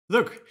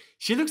Look,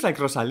 she looks like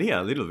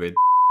Rosalia a little bit.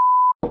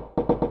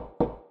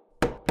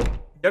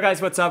 Yo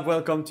guys, what's up?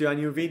 Welcome to a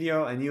new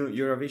video, a new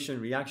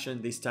Eurovision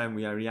reaction. This time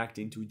we are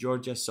reacting to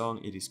Georgia's song.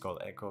 It is called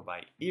Echo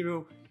by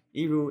Iru.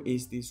 Iru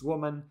is this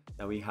woman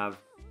that we have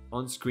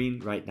on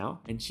screen right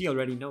now, and she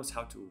already knows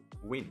how to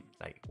win,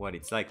 like what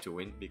it's like to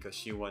win, because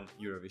she won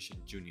Eurovision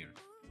Junior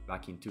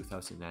back in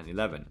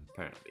 2011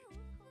 apparently.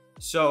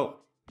 So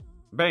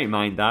bear in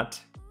mind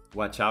that,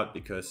 watch out,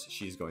 because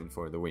she's going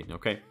for the win,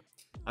 okay?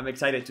 I'm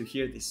excited to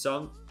hear this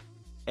song,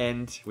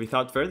 and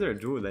without further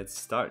ado, let's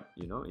start.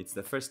 You know, it's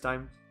the first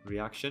time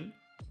reaction,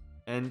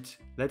 and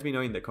let me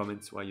know in the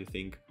comments what you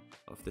think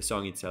of the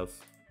song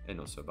itself and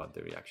also about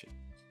the reaction.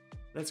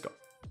 Let's go.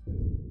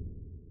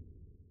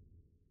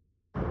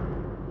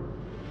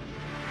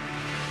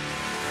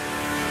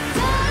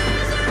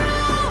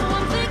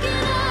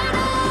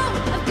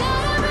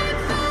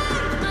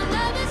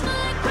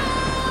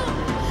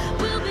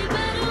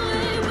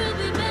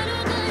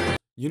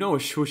 You know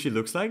who she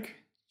looks like?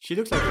 She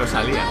looks like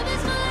Rosalia.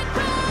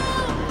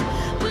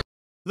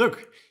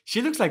 Look,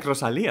 she looks like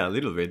Rosalia a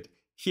little bit.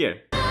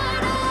 Here.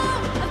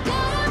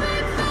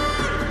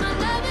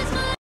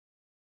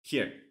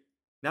 Here.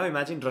 Now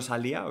imagine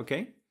Rosalia,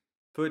 okay?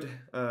 Put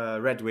a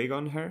red wig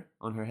on her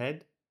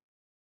head.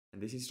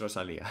 And this is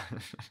Rosalia.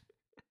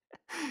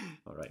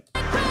 Alright.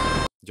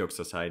 Jokes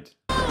aside.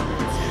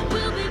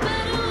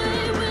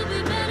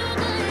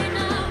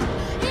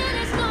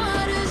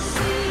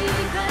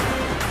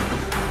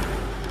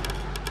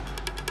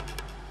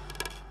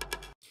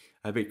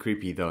 A bit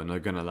creepy though,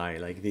 not gonna lie.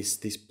 Like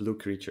these blue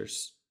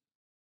creatures.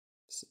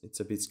 It's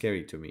a bit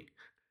scary to me.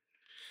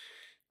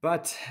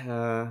 But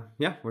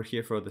yeah, we're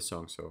here for the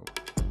song, so.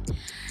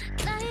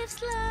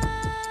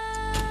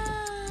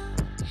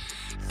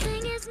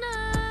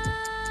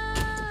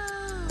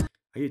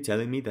 Are you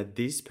telling me that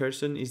this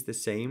person is the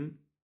same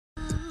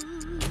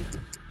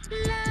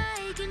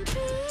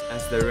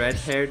as the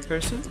red-haired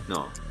person?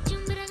 No.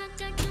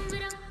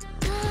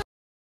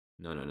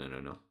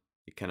 No.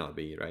 It cannot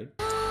be, right?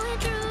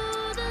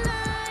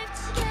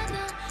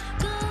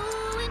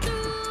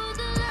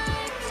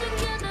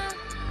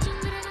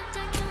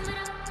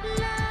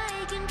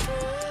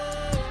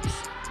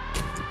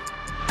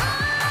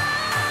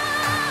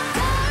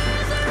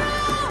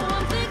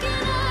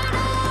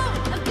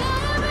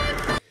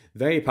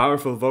 Very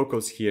powerful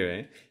vocals here,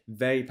 eh?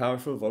 Very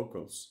powerful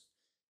vocals.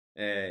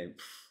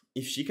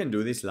 If she can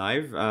do this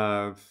live,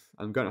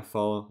 I'm gonna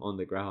fall on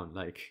the ground.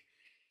 Like,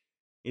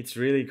 it's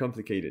really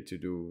complicated to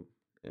do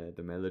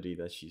the melody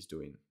that she's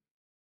doing.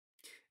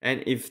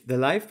 And if the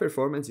live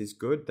performance is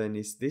good, then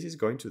this is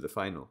going to the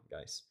final,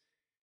 guys.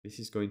 This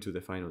is going to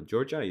the final.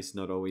 Georgia is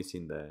not always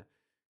in the,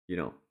 you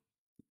know,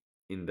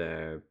 in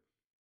the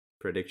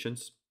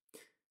predictions,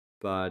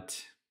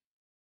 but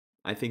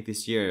I think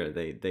this year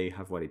they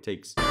have what it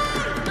takes.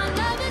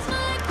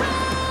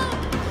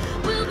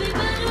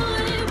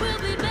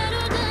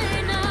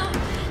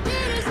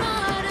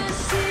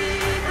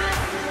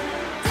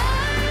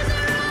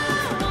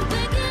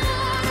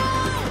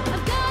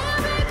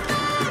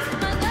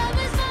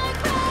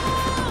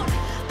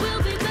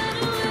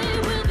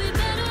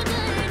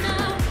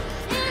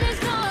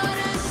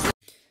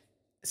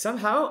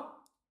 Somehow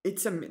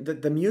it's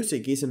the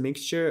music is a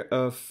mixture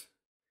of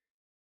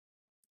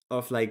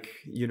like,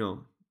 you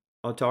know,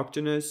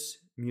 autochthonous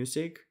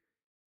music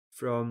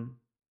from,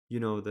 you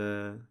know,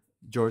 the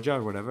Georgia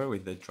or whatever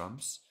with the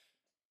drums,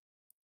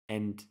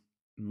 and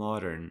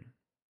modern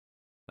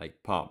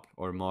like pop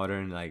or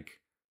modern,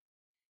 like,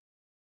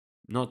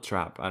 not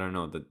trap, I don't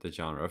know the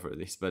genre for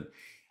this, but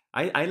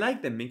I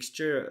like the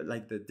mixture,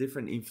 like the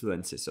different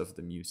influences of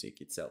the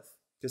music itself,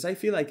 because I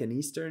feel like an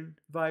Eastern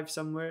vibe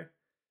somewhere,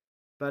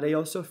 but I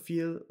also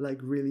feel like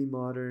really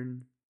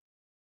modern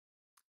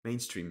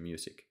mainstream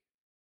music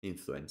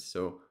influence.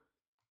 So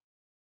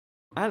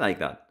I like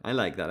that.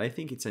 I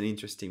think it's an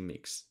interesting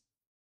mix.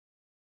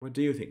 What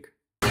do you think?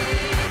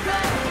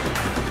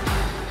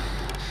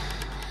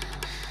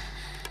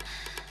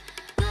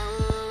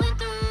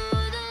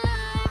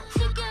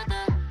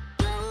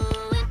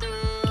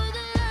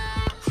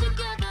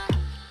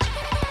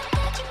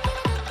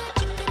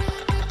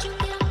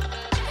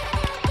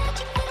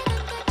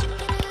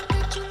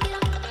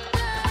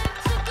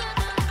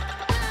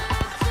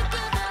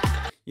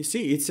 You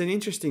see, it's an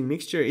interesting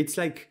mixture. It's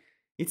like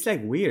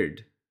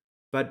weird,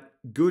 but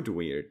good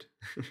weird.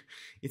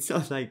 It's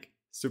not like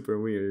super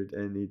weird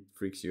and it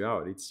freaks you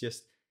out. It's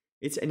just,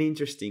 it's an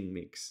interesting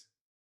mix.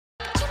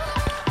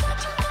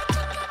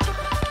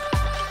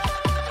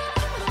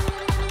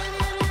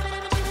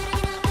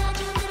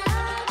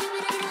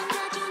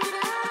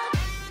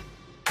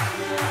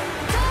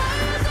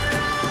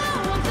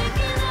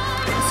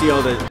 See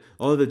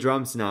all the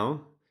drums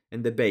now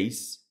and the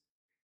bass.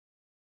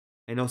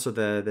 And also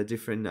the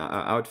different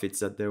outfits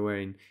that they're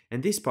wearing.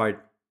 And this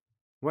part,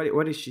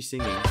 what is she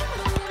singing?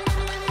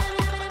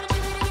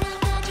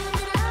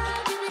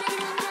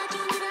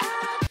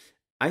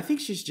 I think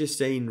she's just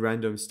saying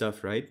random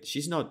stuff, right?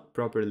 She's not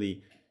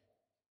properly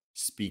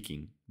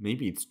speaking.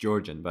 Maybe it's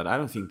Georgian, but I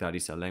don't think that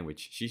is a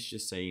language. She's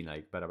just saying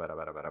like bara bara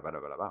bara bara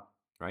bara bara bara,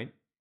 right?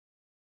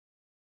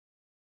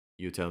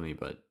 You tell me,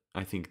 but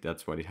I think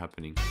that's what is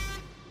happening.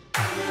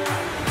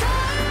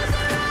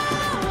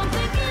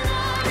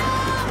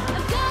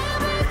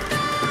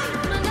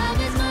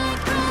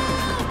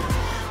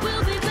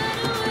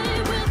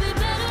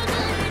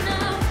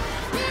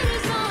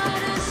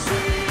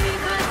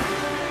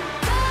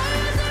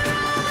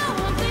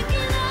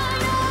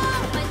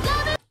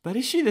 But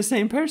is she the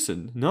same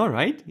person? No,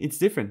 right? It's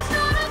different.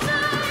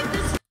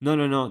 No,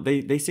 no, no.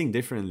 They sing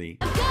differently.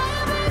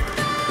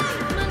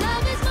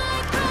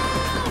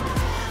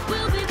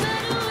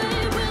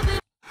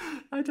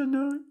 I don't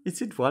know.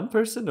 Is it one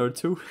person or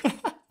two?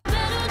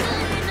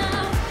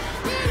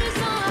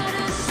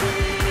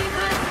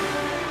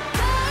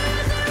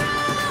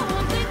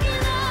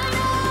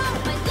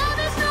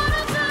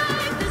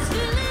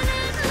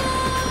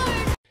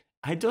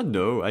 I don't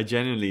know. I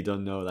genuinely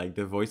don't know. Like,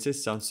 the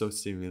voices sound so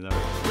similar.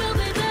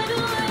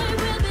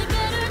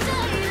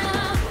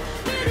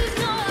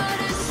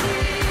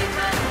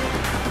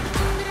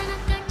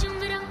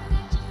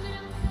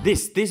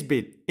 This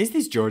bit, is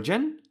this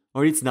Georgian?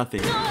 Or it's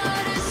nothing?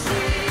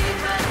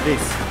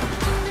 This.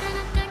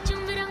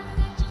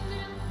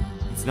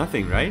 It's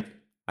nothing, right?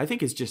 I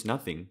think it's just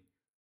nothing.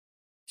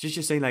 She's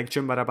just saying like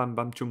chumbarabam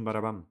bam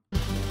chumbarabam.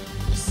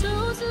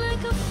 Sounds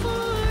like a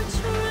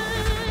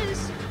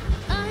fortress.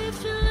 I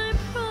feel like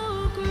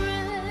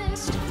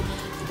progressed.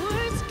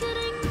 Words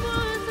getting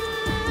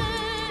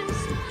worthless.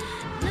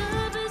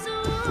 Love is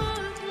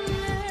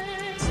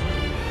worthless.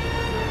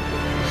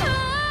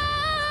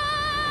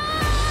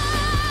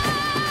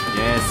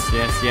 Yes,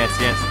 yes, yes,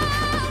 yes.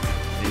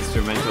 The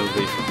instrumental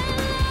bit.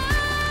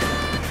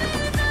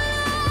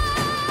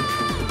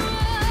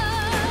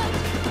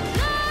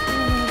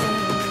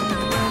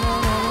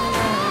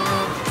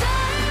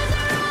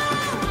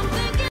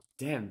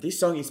 Damn, this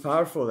song is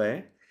powerful,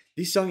 eh?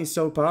 This song is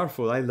so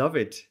powerful. I love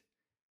it.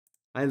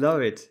 I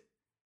love it.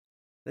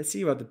 Let's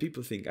see what the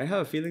people think. I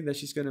have a feeling that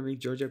she's gonna make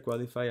Georgia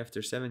qualify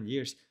after 7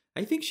 years.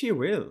 I think she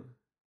will.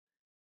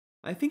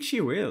 I think she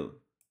will.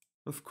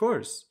 Of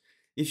course.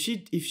 If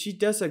she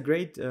does a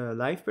great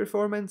live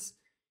performance,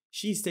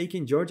 she's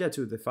taking Georgia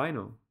to the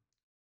final.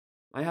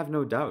 I have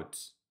no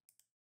doubts.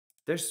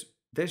 This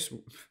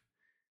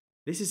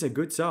is a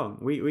good song.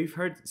 We've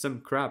heard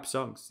some crap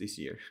songs this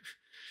year.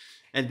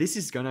 And this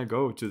is gonna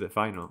go to the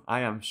final,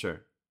 I am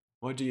sure.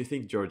 What do you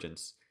think,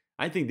 Georgians?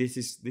 I think this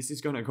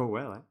is gonna go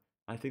well. Eh?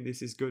 I think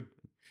this is good.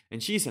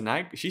 And she's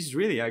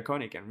really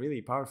iconic and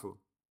really powerful.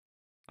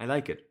 I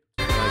like it.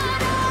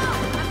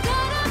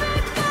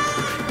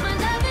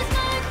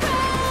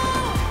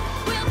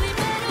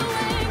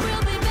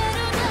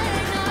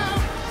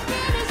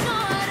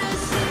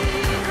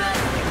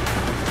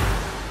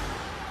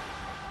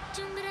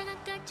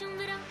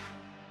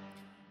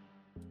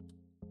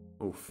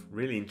 Oof,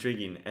 really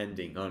intriguing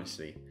ending,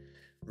 honestly.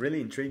 Really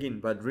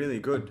intriguing, but really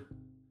good.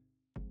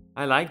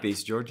 I like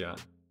this, Georgia.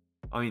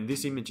 I mean,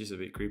 this image is a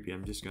bit creepy.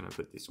 I'm just gonna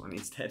put this one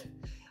instead.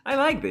 I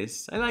like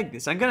this. I like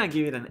this. I'm gonna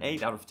give it an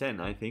 8 out of 10,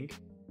 I think.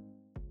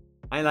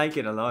 I like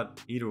it a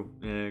lot.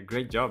 Iru,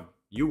 great job.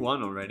 You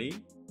won already.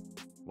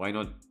 Why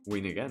not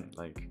win again?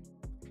 Like,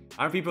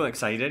 are people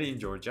excited in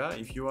Georgia?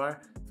 If you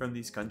are from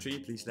this country,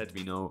 please let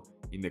me know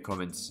in the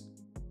comments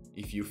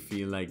if you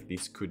feel like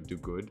this could do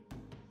good.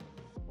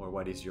 Or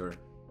what is your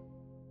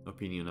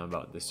opinion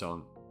about the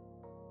song?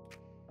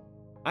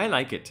 I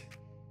like it.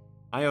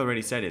 I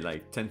already said it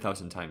like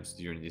 10,000 times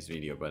during this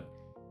video, but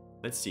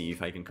let's see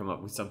if I can come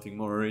up with something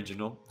more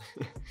original.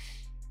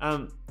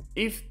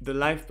 If the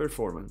live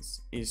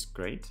performance is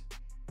great,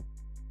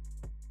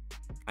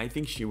 I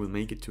think she will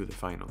make it to the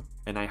final.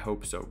 And I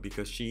hope so,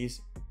 because she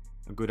is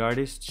a good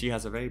artist. She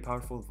has a very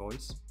powerful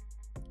voice.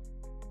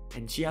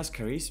 And she has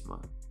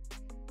charisma.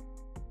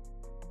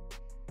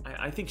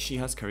 I think she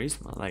has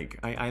charisma. Like,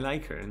 I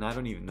like her and I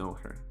don't even know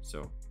her.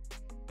 So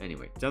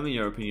anyway, tell me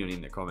your opinion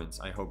in the comments.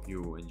 I hope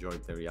you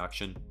enjoyed the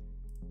reaction.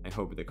 I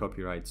hope the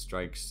copyright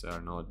strikes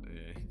are not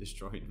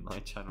destroying my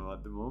channel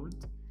at the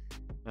moment.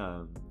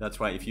 That's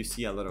why if you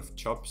see a lot of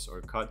chops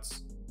or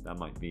cuts, that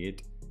might be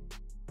it.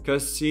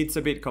 Because it's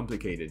a bit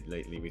complicated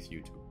lately with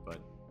YouTube. But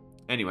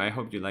anyway, I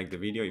hope you liked the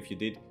video. If you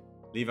did,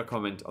 leave a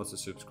comment. Also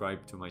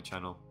subscribe to my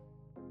channel.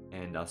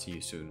 And I'll see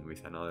you soon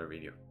with another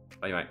video.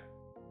 Bye bye.